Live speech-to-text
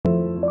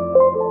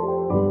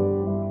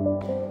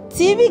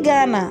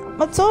TVGhana,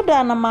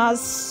 Matilda na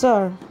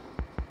Master.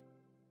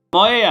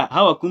 Moya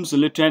Hawa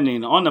Koomson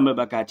trending on the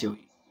Mebakachewi.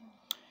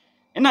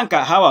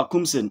 Enanka Hawa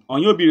Koomson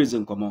on your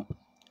reason komo.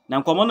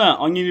 Na komona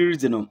on your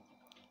reason.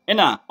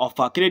 Ena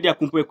ofa Kennedy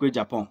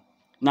Agyapong.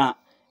 Na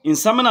in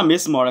samana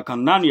miss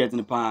Morakan nan yet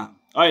in pa.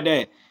 Oi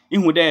there,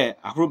 in who there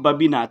a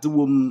baby na the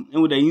woman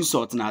and with the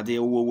insult na de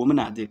woman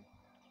na de.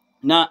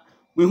 Na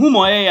we whom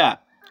moya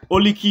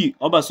only key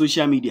over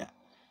social media.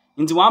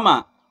 Into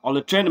wama all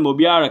the trend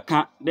mobiara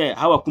can't there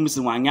Hawa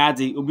Koomson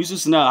wanyade,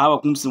 obisus na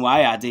Hawa Koomson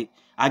wayade.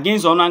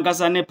 Against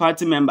Onankasa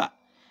party member.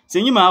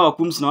 Senyima Hawa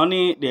Koomson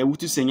only the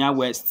Wutu Senya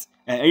West,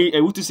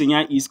 Wutu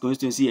Senya East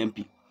constituency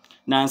MP.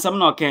 Na some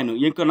no keno,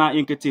 yenkona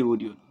yenkete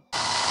audio.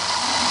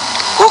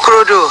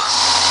 Kukurudo,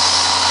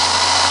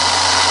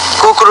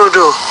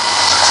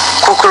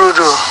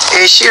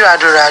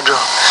 Rado,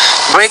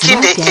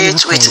 breaking the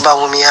age with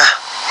Bawumia.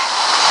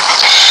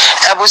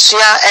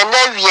 Abusia and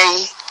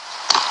Nevi,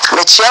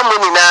 Mechia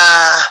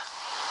Munina,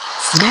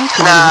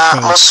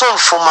 na Mosum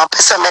for my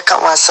Pesameka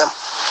wasam.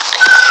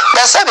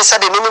 That's why we said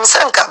the minimum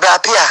sanka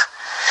brapia.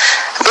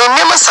 The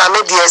name of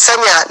Sammy, dear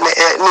Sanya,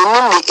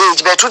 the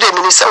age, but to the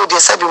minister would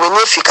decide when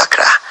you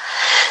fikakra.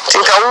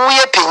 Think I will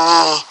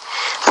penny.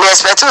 Me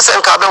expect to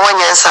send Cabin 1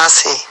 year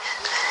sassy.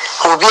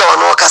 Will be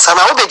on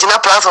Okasana, will be dinner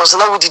platforms,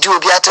 and I would do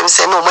be at him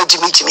say no more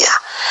Jimmy.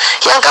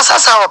 Young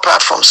Casasa our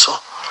platform so.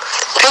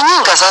 Penny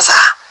Casasa.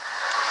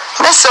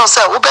 Messi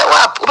sir, we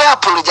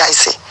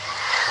apologize.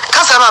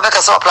 Casana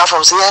Becasa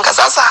platforms, young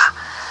Casasa.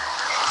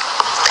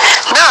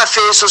 Now,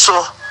 face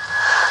so.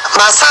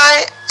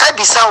 Masai, I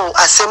be sound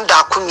as same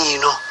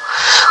Dakumino.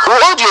 Who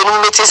would you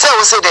know me to say,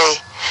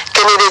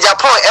 Kennedy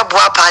Agyapong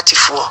Ebwa party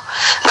for.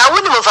 Now,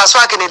 when you first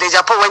work Kennedy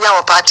Agyapong when you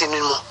are party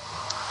no.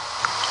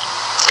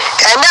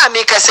 And now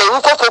make us say,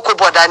 Uko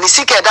border, and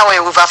seek that way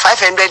over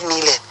 500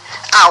 million.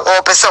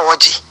 Or person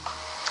oji.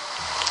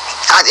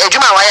 At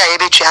Ejuma Waya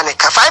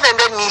Ebetrianica,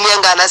 500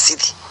 million Ghana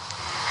City.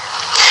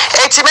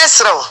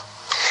 Etimestro.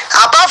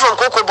 Apart from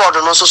Coco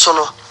border, no so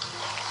no.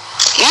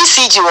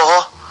 ECG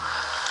wo.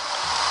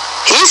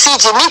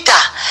 ECG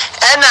meter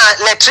and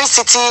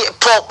electricity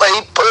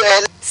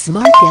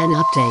Smart Gun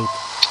update.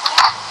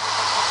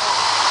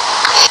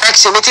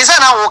 Actually, it is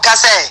an hour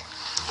say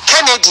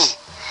Kennedy.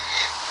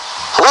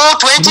 Oh,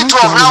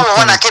 2012 now we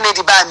want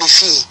Kennedy buy me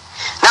fee.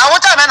 Now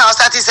what I mean I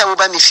started say we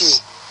buy me fee.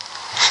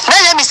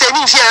 Now you me say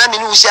me fee I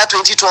mean we share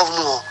 2012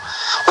 more.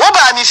 We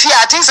buy me fee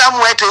I think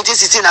somewhere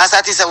 2016 I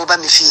started say we buy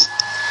me fee.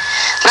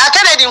 Now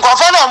Kennedy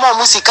confirm no more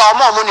music or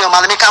more money o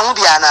make am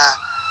be ana.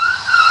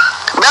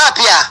 Ba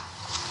pia.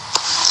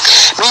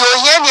 Mi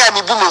ohia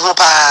mi bu me ho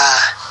pa.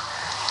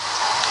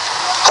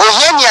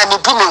 Ohia mi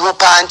bu me ho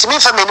pa ntimi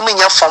fa me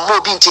nya fam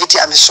obi ntiti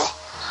ameso.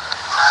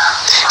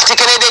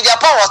 Kennedy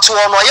Agyapong watu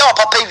ono ye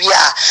papa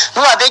wia.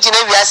 No abegina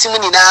wiase mu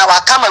nyina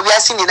wa kama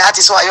wiase nyina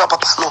ati so ayo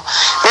papa no.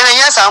 Me na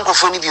yansa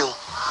ankofo ni bio.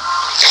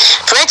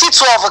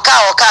 2012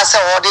 ka se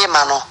ode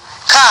ma no.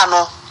 Ka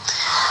no.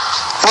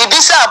 Ni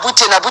bisa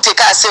abute na bute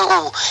ka se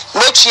o.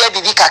 Metua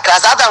bibi kakra.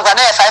 Zadan kwa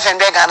na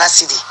 500 Ghana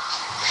cedi.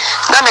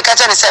 Na me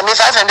kacha ni say me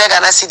 500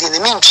 Ghana cedi ni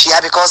me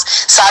ntwia because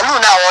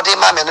saloon na ode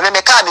ma me no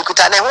me ka me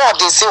kuta na ho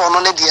ode se ono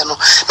ne de no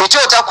me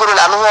twa takuru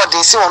la no ho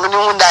ode se ono ni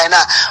hundai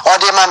na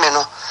ode ma me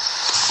no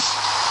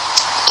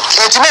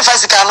enti me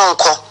fasika no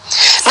nko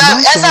na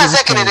esa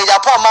se Kennedy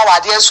Agyapong ma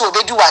wade enso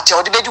obedi wate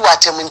ode bedi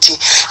watem nti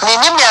me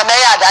nim ya me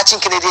ya da chin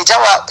Kennedy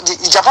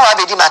Agyapong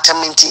abedi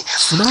matem nti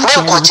me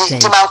nkoje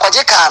ti man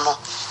koje ka no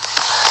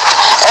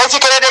enti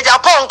Kennedy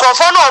Agyapong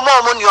nkofo no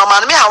omo ni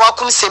oma me Hawa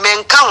Koomson me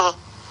nka ho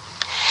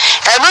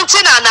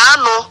enunti na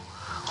anu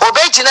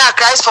obegina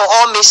Christ for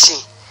all mission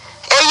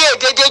eye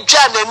dede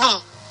dwa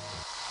nanum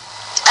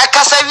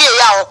ekasa wie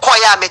ya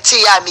okoya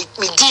meti ya mi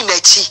di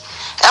nachi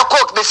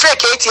ekok me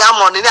freke eti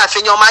hamon ni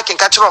afenyo marking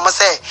ka kiro mo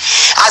say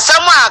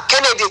asem a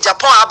Kennedy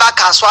Agyapong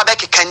abaka so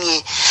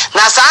abekekanie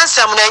na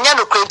sansem na enya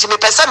no kwenti me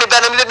pesa me be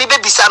no me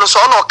bebisa no so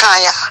no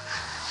kan ya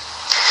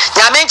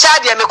nyame ncha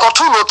de me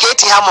kotu no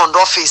keti hamon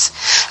office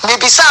me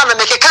bisa no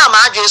me keka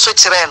ma adwen so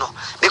kire no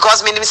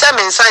because me nim say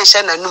me nsan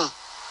hye nanum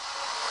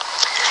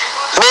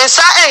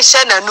mensa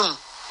ehye nanum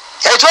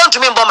eto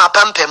ntumi mbo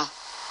mapampem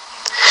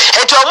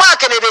eto omo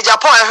Kennedy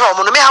Agyapong ehwe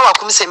omo no me Hawa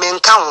Koomson me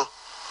nka ho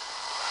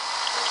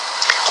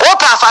wo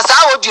pa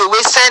fasa audio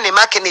we send ni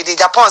Kennedy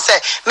Agyapong say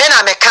me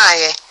na me kan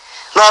ye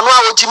na ono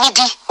a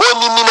ogimidi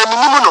onimi na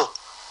minimu no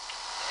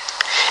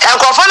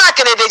enkofo na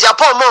Kennedy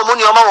Agyapong mo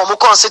ni omo wo mo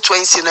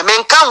constituency na me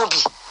nka ho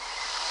bi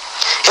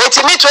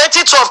eti mi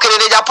 2012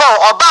 Kennedy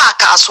Agyapong oba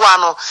akaso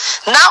ano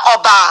na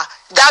oba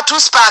Datu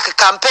Spark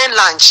campaign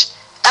launch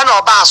and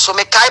oba so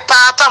me kai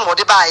pata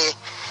mode baye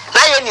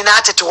na ye ni na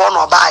atete wo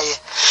no baye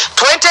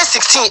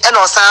 2016 and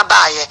osan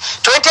baye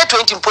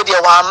 2020 mpodi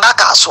wa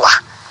maka so a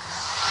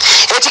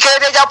eti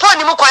Kennedy Agyapong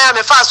ni mu kwaya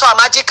me fa so a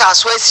magic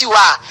aso asi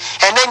wa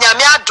ene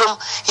nyame adom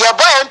ye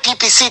boy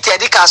MPP seat e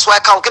dika so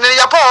aka Kennedy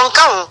Agyapong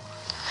nka ho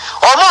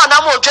omo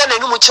na mo dwa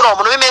nanu mu kire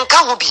omo no me nka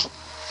ho bi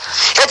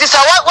eti sa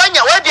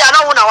wanya wadua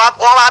na wo na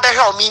wa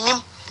behwe o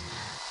minim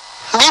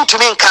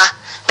ntumi nka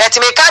Let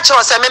me catch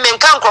us and men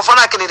can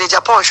confront Kennedy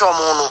Agyapong show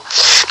mono.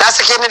 na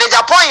se Kennedy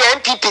Agyapong ye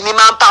MPP ni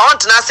mampa on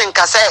tena se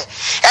nka se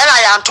era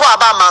ya nto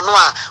aba ma no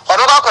a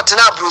obeba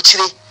kwotena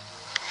abrochire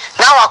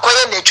na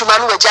wakoye na adwuma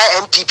no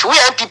wagya MPP we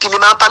MPP ni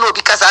mampa na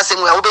obi kasa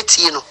asem we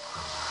obeti no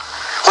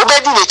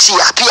obedi na chi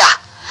apia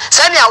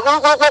sani a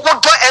wo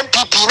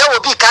MPP na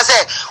obi kasa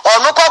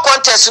ono ko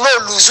contest no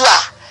luzu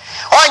a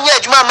onye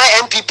adwuma ma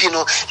MPP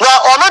no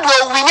na ono de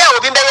owini a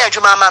obi be ye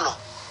adwuma ma no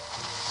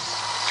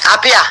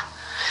apia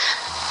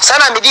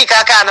sana medi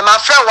kaka na ma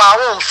frɛ wa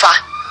wo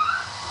mfa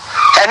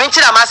enu nti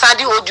na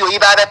masadi audio yi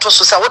ba beto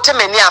so se wote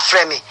mani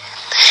afrɛ me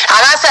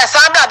ala se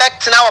sanda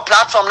back na our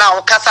platform na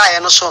wo kasa ye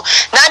no so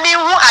na mi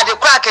hu ade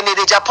kwa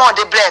Kennedy Agyapong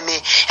de blame me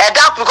e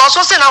da because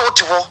so se na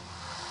wote ho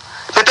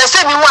me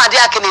pese mi hu ade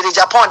Kennedy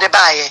Agyapong de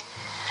ba ye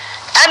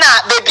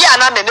ana bebi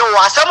ana me ne wo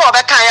asem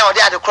obeka ya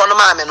ode ade kro no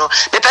ma me no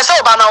me pese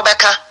oba na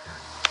obeka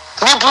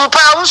mi bu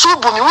pa wo so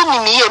bu mi wuni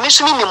mi ye mi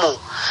so mi mu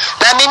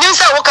na mi nin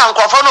se wo kan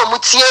krofo no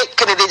mutie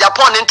Kennedy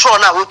Agyapong ne ntro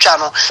na wo twa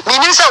no mi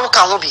nin se wo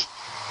kan ho bi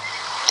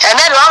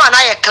ene de wa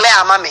na ye clear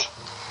ama me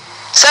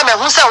se me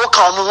hu se wo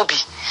kan mo ho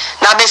bi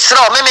na me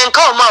sra o me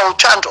nka o ma o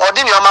twa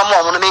ode ni o ma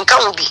mo no me nka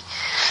ho bi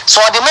so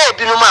ode ma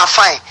ebi no ma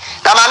fine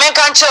na ma me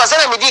nka nche o se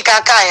na me di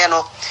kan kan ye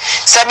no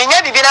se me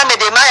nya bibi na me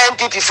de ma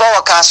MPP for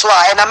work so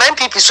a na ma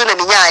MPP so na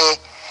me nya ye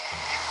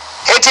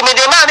eti me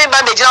de ma me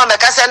ba me gina o me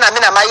ka se na me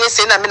na ma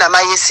yesi na me na ma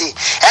yesi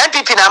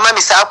MPP na ma me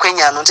sa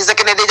akwanya no nti se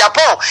Kennedy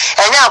Agyapong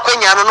enya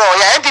akwanya no no o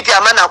ya MPP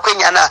ama na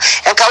akwanya na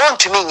enka won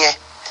tumi nye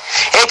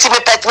eti me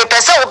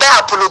pese wo be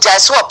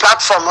apologize for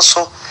platform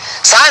so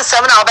san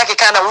sem na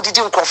obekeka na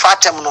wodidi nkrofo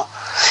atem no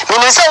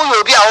me se wo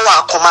obi a wo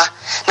akoma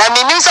na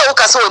me se wo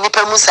kase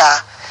onipa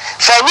musa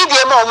fa ni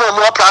die ma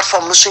mo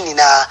platform no so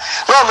nyina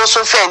na mo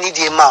so fa ni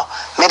die ma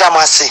me da mo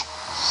ase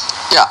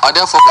yeah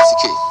other focus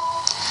ke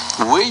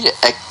we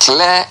a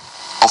clear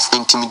of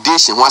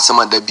intimidation what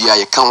some da bia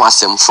you can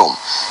wasem from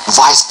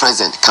vice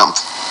president camp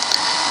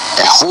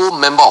a whole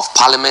member of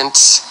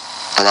parliament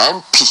and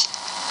MP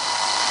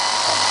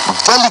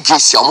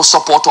delegacy almost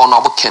support on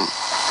our Ken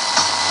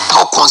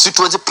our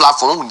constituency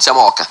platform with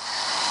Jamaica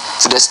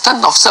to the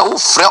stand of say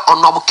free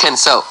on our Ken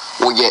so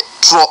we get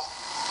tro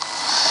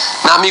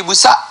na me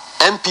busa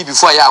MP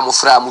before ya mo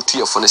fra mo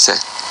tuye fo ne say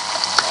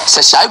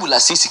Shaibula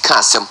sisi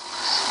kansem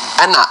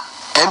ana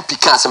MP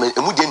kansem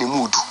emu de ne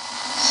mudu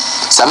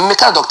sa me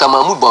ka Dr.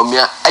 Mahmoud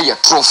Bawumia eye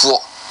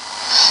trofo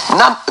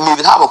na me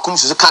bi Hawa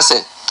Koomson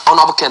kansem on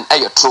our Ken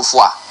eye trofo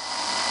a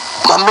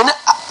ma me ne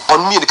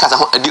on me de kasa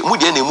mu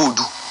de ne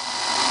mudu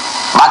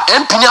but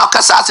MP ni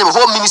akasa say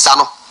home minister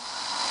no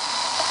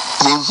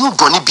ye hu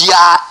boni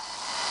bia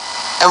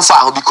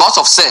emfa because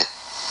of say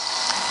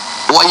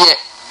woye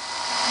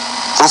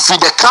ofi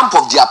the camp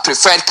of their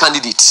preferred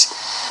candidate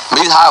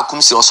me Hawa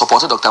Koomson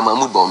support Dr.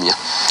 Mahmoud Bawumia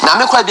na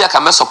me kwa bia ka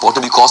me support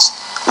because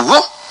wo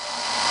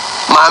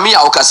maami a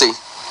okase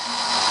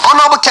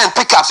honorable can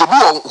pick up the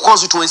blue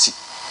constituency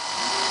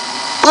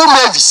who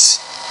Mavis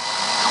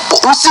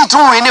who see to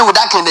win with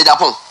that Kennedy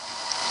Agyapong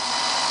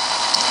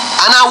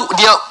ana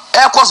the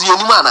air course you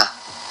mana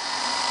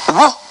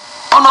wo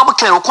honorable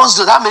can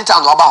consider how many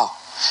times about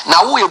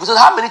now we because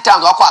how many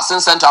times akwa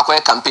Assin Central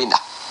akwa campaign da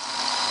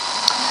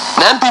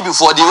na MP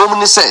before the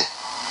woman say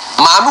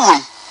maami we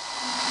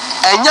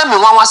enya me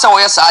nwanwa say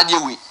we sa ade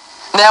we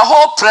na a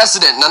whole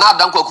president na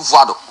Adankwa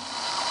Akufo-Addo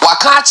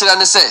waka kire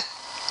ne say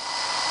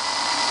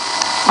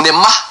ne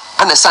ma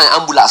ana sign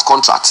ambulance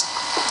contract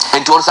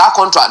and to that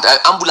contract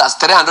ambulance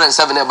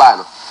 307 e buy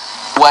no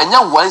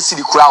wanya one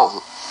city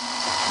crowd.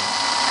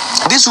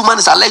 This woman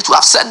is alleged to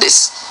have said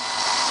this.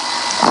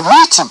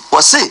 Meeting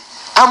was say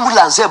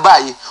ambulance e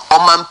buy or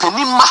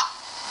mampeni ma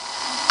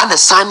and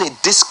sign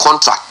this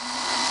contract.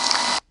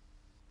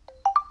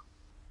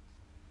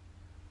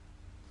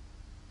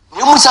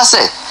 You must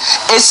say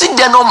e si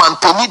de no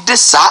mampeni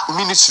this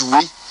ministry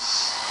we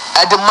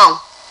at the man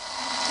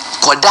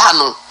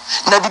kodano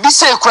na bibi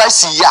say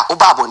Christ ya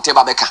oba bonte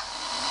babeka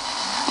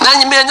na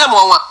nyime anya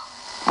mo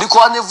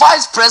because the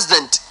vice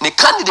president the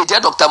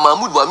candidate Dr.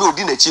 Mahmoud Bawumia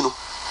odi na chi no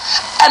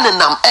ene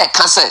nam e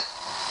ka say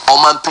o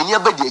mampani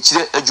abadi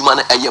akire adwuma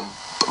na eye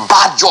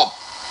bad job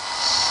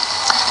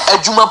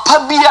adwuma pa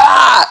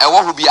bia e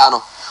wo ho bia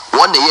no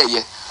won na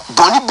yeye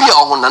boni bia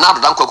o ho na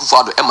Adankwa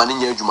Akufo-Addo e ma ne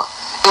nya adwuma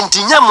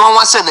enti nya mo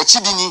wa say na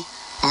chidini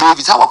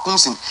maybe Hawa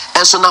Koomson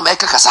enso nam e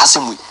ka kasa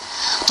asem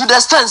to the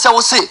extent say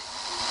we say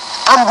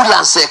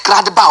ambulance e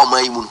crowd ba o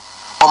man mu no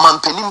o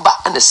mampani ba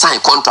and the sign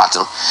contract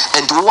no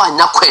and wo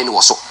anya kwen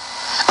wo so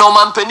na o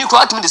mampani ko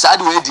atimi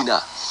decide we di na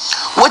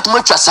what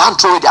much as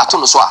antro we di ato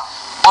no so a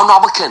ono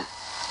aboken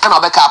ana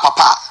obeka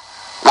papa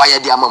wa ye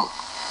di amam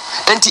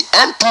enti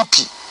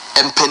MPP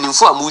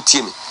empanimfo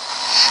amutie me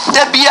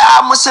da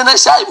bia mo se na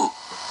Shaibu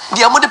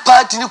dia mo de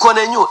party ni ko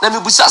na nyu na me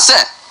busa se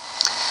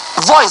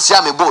voice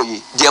ya me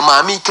boy dia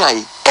maami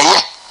kan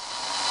eye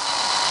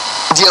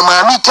dia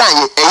maami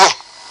kan eye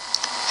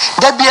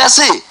da bia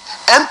say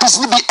MPs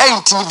ni bi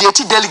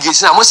intimidate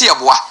delegation na mo se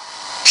yeboa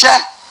hwe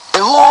a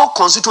whole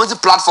constituency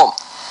platform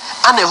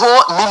and a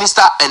whole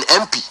minister and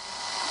MP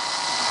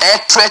a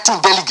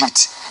threatening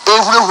delegate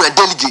every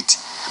delegate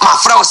my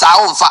friend sa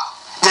onfa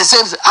the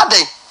same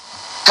aden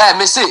kai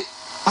me say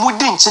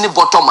mudi nchini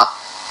botoma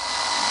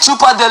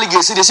super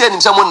delegates they say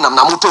nimse mo nam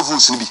na moto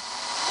votes ni bi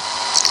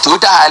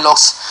Toyota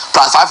Hilux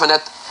plus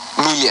 500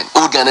 million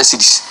old Ghana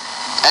cedis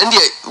and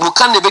we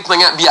can debate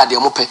manya bi ade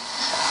mo pe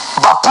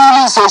ba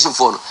polling station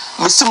for no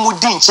mesi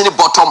mudi nchini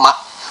botoma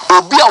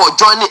obi a wo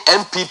join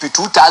MPP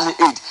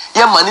 2008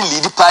 ye mani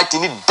lead party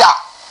ni da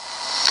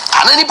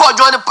anani bo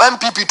join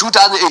MPP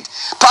 2008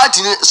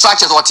 party ni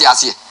structure what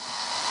yase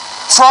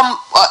from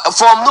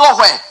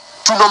nowhere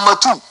to number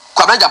 2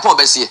 Kwabena Japan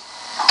besie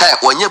hey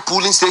onye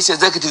polling station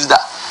executives da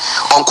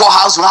onko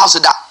house to house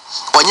da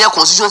onye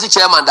constituency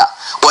chairman da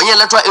onye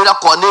electoral area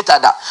coordinator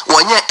da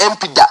onye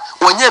MP da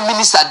onye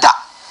minister da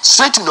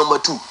straight to number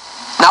 2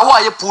 na wo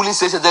aye polling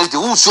station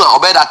executive usu a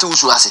obeda ati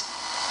usu ase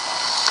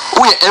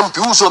wo ye MP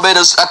usu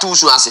obeda ati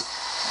usu ase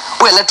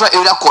wo electoral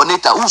area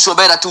coordinator usu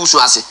obeda ati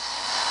usu ase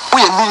wo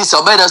ye minister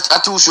obeda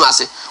ati usu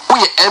ase wo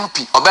ye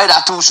MP obeda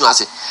ati usu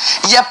ase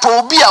ye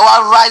po bi a wa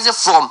rise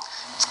from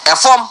a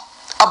form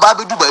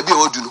ababe du ba bi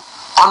o du no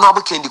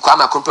Honorable Kennedy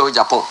Agyapong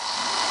Japan.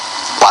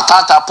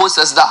 Watata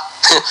posters da.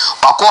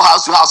 Wako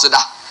house to house da.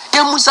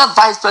 Ye Musa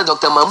Vice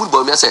President Dr. Mahmoud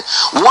Bawumia say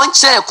one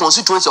chair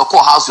constituency or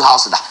call house to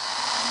house da.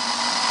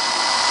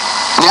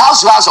 The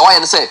house to house why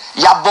and say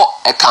yabo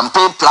a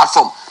campaign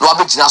platform no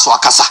abegina so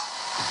akasa.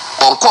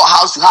 On call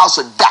house to house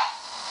da.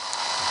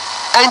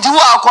 And you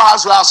are call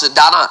house to house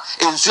da na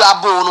ensu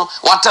abo no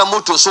wata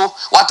motor so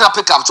wata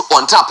pick up to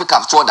on tap pick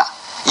up to da.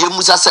 Ye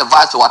Musa say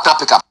vice wata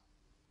pick up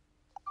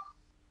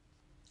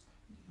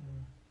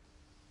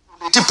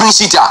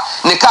Tipusita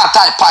ne ka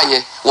tai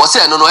paye wo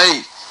say no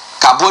eh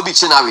kabo bi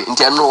chinawe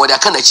ntia no wo dey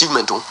kan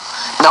achievement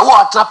na wo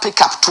atra pick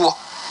up to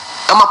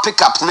ama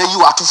pick up na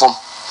you ato form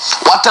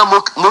wata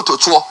moto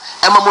to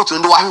ama moto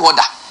ndo wa hwe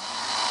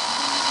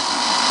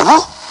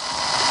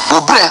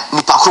wo bre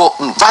ni pakro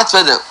vice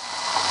president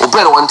wo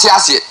bre won ti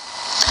ase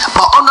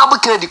ma Honorable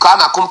Kennedy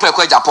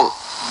Agyapong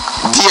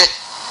die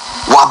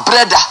wa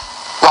breda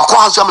wa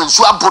kwa so am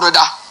nsu aboro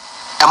da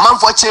e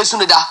manfo chesu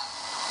ne da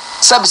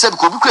sabi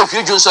ko bi kwa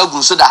hwe dwonso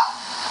agun so da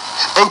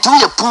and to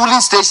your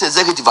polling station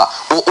executive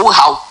o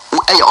how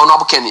o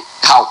Honorable Kennedy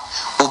how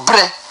o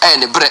bre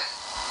ne bre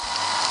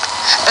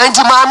and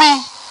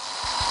mami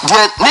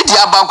de ne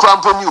dia ban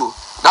krampo ni o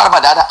na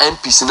ba da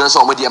MPs na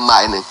so mo de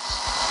mai ne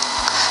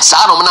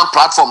sa no na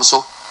platform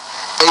so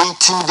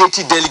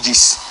intimidate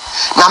delegates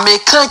na me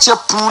can't your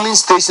polling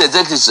station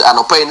executives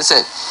anopa ni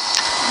say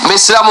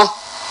mesra mo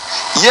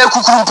ye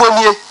kukurumpo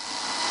ni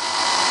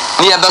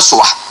e be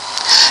soa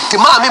ti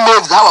mami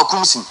me Hawa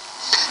Koomson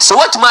so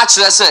what match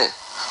let say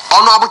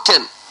Honorable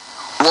Ken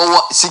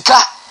wo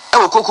sika e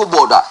wo koko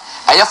board a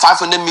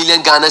 500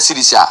 million Ghana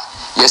cedis a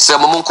yesre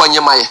mo nkonye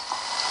maye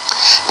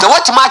na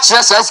what match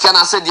let say sika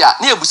na say dia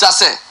na ebusa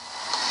say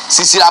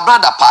sisi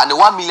abranda pa ne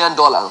 $1 million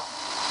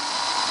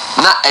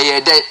na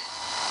eyede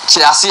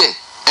chiase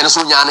ene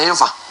so nya na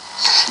hemfa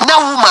na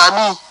wo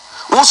mami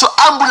wo so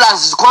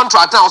ambulance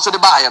contract na wo so de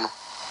ba ye no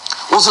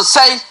wo so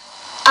say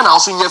ana wo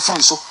so nya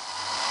free so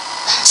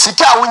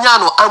sika wo nya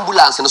no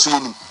ambulance na so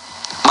yenim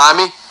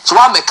mami so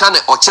wa meka na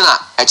ochina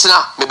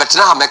me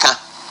betena ha meka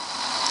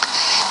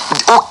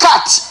o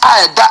cat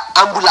da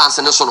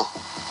ambulance ne so no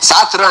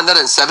sa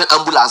 307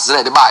 ambulance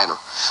na de bae no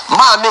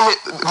ma me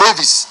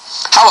Mavis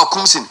Hawa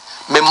Koomson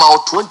me ma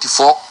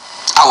 24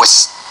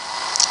 hours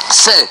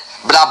say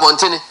bra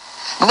bontene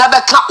na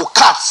beka o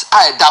cat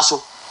da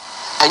so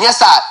enye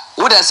sa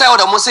wo de say wo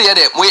de mo say ye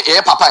de mo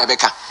ye papa ye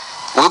beka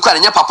wo kwa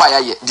nya papa ya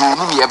ye de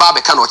enu ye ba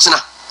beka na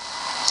ochina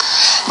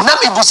na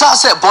me busa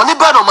say boni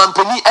ba no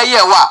mampani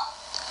eye wa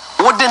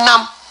wo de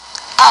nam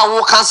a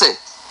wo kan say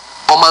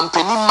o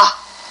mampani ma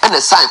na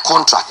sign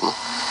contract no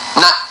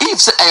na if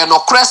say e no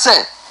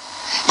krese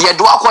ye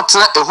do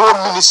akotena e whole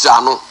ministry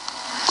ano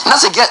na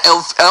say get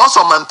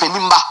also mampani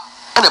ma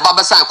na ba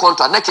be sign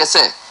contract na ke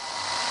say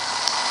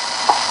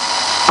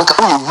nka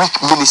o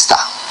weak minister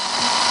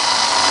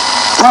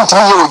nti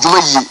ye odwuma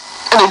yi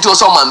na nti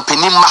also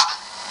mampani ma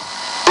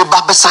e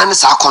ba be sign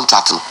sa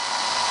contract no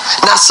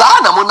na sa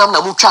na mo nam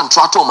na mo twa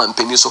ntro ato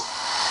mampani so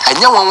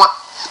anya wanwa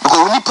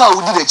because nipa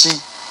udi da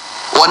chi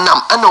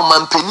wonam ana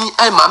mampani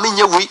ai ma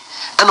menye we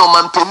ana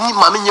mampani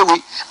ma menye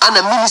we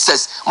ana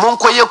ministers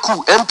monkoye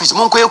ku MPs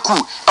monkoye ku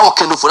e wo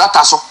kenofo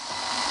data so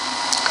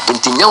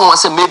ntinya wanwa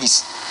se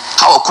Mavis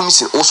Hawa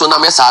Koomson also na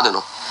me sa de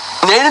no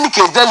na ene ni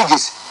ke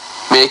delegates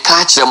me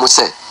ka kire mo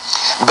se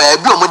ba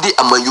bi o mo de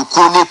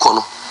amanyuko ne ko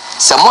no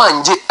se mo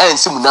anje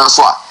ansi mu na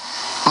so a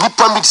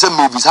nipa mi se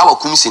Mavis Hawa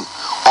Koomson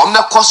o me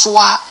koso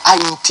a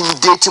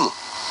intimidate mo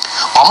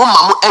o mo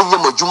ma mo enye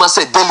madwuma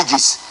se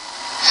delegates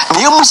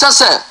ni emusa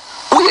se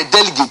wo ye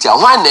delegate a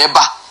wan na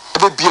eba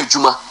ebe bi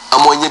adwuma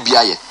amonye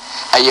bia ye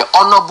eye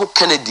Honorable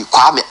Kennedy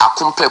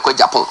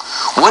Agyapong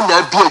won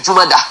na bi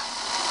adwuma da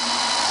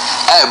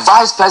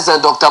Vice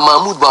President Dr.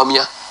 Mahmoud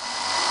Bawumia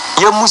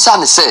ye musa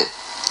ne se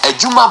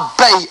adwuma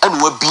bai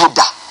anu wa bi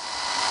da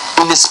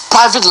in his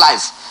private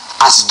life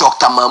as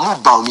Dr.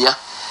 Mahmoud Bawumia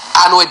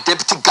and a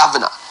deputy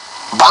governor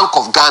Bank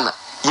of Ghana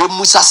ye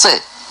musa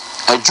se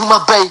adwuma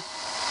bai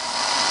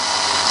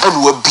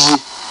anu wa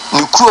bi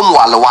ni krom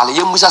wale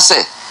ye musa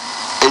se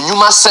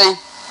enyuma sen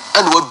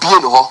anu wa bi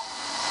no ho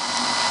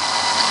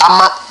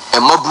ama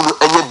emabunu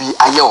enya bi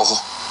aye wo ho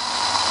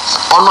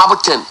ono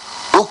aboken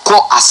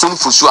ukọ Assin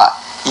fusu a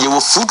ye wo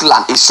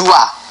Foodland esu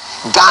a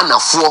Ghana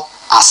fo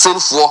Assin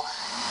fo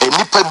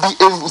enipa bi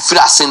enfiri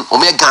Assin o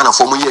me Ghana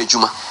fo mo ye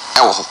adwuma e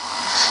wo ho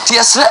ti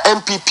yesre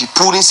MPP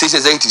polling state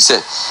executive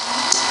say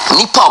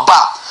nipa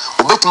oba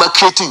obetuma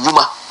create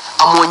nyuma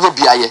amonye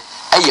biaye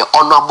eye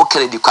ono abo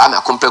Kennedy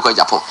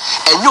Agyapong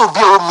enye obi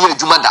a o mi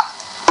adwuma da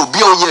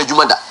obi a o ye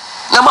adwuma da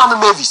na ma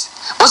Mavis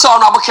wo say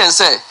ono abo Ken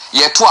say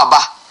ye to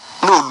aba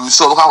na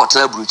oluso obaka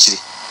hotela buruchiri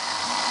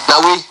na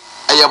we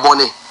eye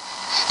bone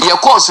ye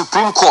call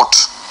Supreme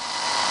Court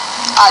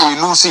ayi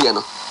lose ye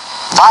no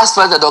Vice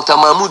President Dr.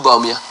 Mahmoud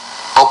Bawumia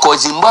oko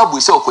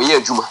Zimbabwe say okoye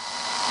adwuma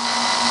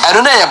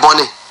eno na ye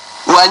bone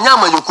wanya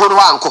amanyuko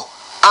no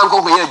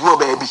anko ko ye adwuma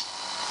baabi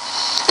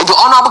enti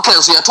ono abo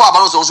Ken so ye to aba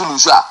no so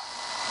lose a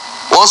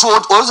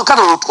also kind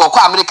of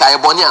America ye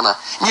bone ana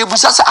ye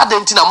busa se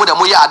adenti na mo de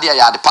mo ye ade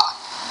ya ade pa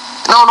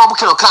na ono abo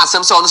Ken o kan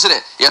asem se ono se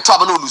de ye to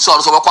aba no lose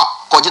ono so bekwa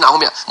koji na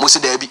home a mo se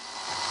da bi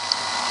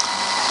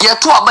ye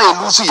to aba ye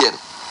lose ye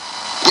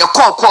ye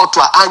call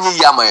to anye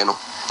yi amaye no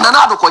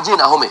na ado koji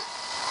na home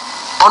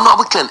ono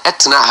abo Ken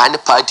etena ha ne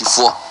party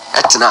for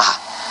etena ha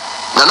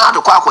na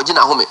ado kwa koji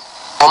na home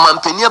o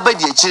mampani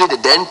abadi akire the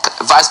then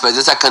vice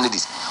presidential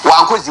candidate wa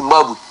anko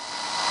Zimbabwe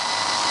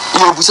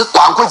ye busa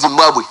to anko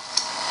Zimbabwe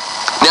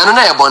na no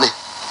na ye bone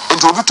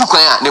enti obi tu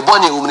kwan a ne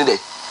bone e wumni de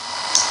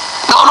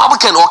na ono abo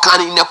Ken o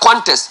kan in a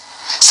contest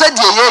said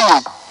ye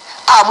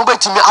mo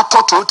betimi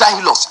atoto total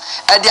hilos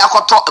e de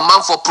akoto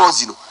man for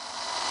prozino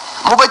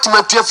mo betimi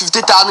atua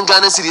 50,000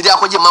 Ghana cedi de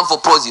akoje man for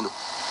prozino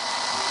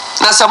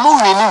na some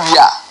win wi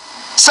a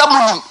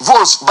some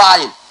votes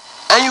buying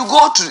and you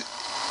go to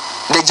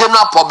the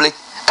general public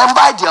and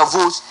buy their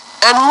votes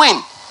and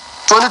win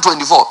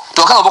 2024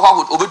 to ka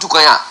obakwa obetu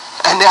kan a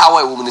and how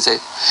I woman say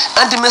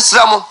and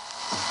mesramo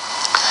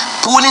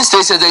polling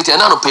station that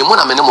na no pay mo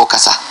na me ne mo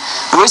kasa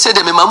we say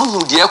the memamu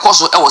hu de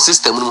ekoso e wo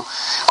system no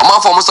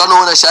oman for mo so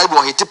no na shaibu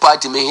o hit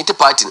party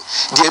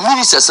the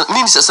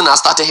ministers na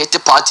started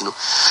hit party no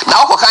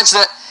na ko kan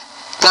kire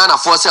Ghana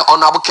for say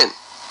honorable Ken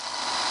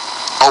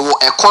or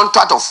a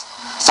contract of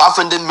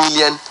 500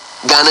 million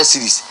Ghana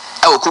cedis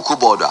e wo kuku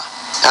board a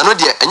eno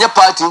de enye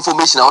party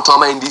information out of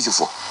NDC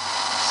for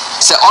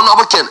say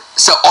honorable Ken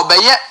say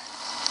obeye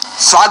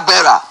flag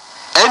bearer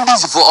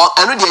NDC for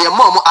eno de ye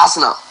mo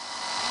Arsenal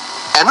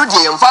eno de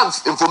ye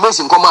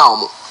information come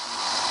out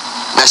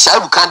na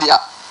shaibu kandia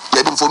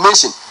ya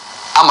information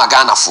ama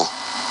Ghana for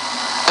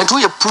and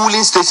we a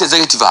polling state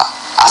executive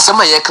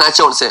asema ye kan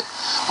che on say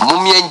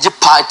mumye nje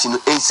party no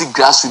AC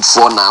grassroots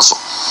for na so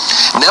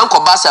na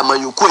enkoba sa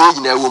manyuko ye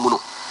nyina ewo mu no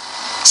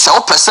se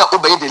o pese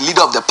obey the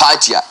leader of the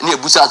party a na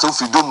ebusa so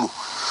freedom mu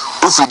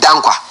ofri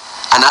dankwa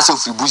anase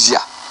ofri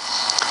buzia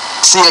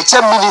se ye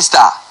che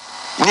minister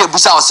na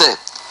ebusa o say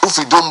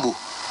ofri dombo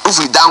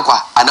ofri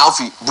dankwa ana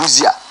ofri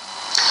buzia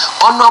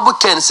Honorable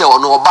Ken say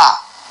ono oba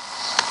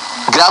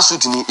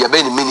grassroots ni ya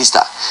be ni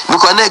minister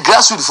because na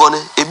grassroots for ne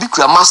ebi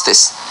kura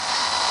masters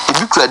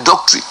ebi kura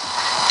doctorate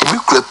ebi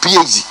kura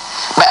PhD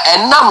but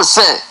enam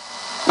say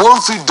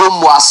won free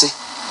dom wase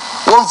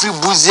won free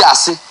buzi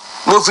ase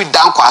no free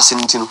dankwa ase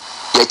ntino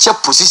ye che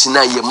position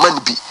na ye man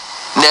bi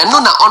na eno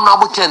na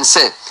Honorable Ken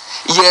say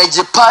ye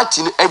je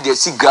party no e dey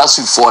see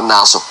grassroots for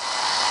na so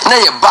na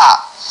ye ba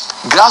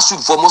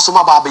grassroots for most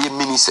ma ba be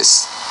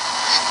ministers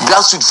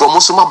grassroots for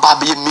most ma ba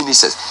be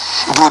ministers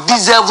do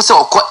deserve say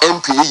okọ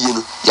MPA yi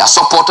no ya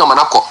support am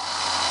na ko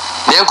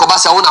na enko ba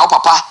say wona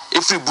papa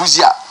e free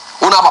buzia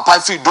wona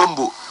papa free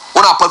dombo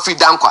wona papa free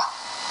dankwa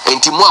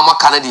enti mo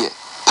amaka na de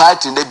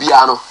party na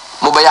bia no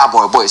mo be ya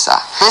boy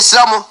sa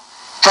esra mo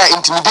ka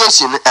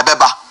intimidation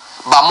ebeba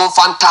ba mo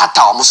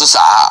fantata o mo so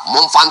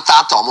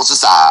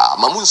sa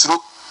ma mo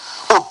nsuro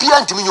obi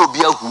antimi ye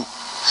obi ahu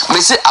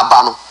me say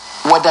aba no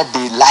whether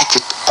they like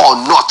it or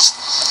not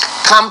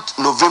come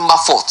November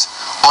 4th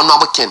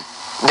Honorable Ken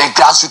the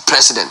grassroots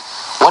president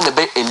want to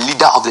be a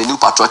leader of the new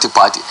patriotic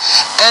party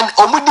and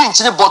omudi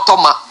nchine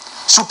bottom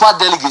super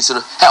delegates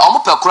no he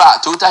omo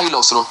pekura total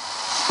hilos no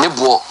ne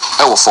bo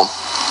e wo form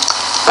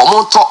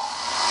omo to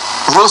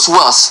Rose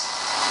Wells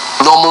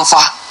no monfa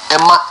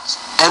emma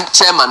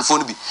chairman for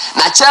no bi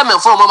na chairman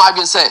for omo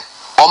adwen say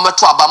omo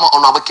to abama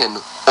Honorable Ken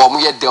no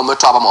omo ye de omo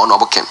to abama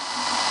Honorable Ken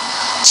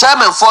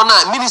chairman for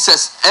na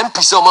ministers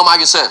MPs omo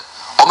adwen say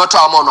omo to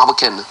abama Honorable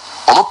Ken no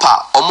omo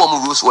pa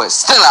omo Rose Wells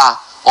still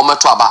omo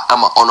to aba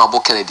ama Honorable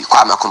Kennedy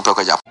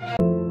Agyapong.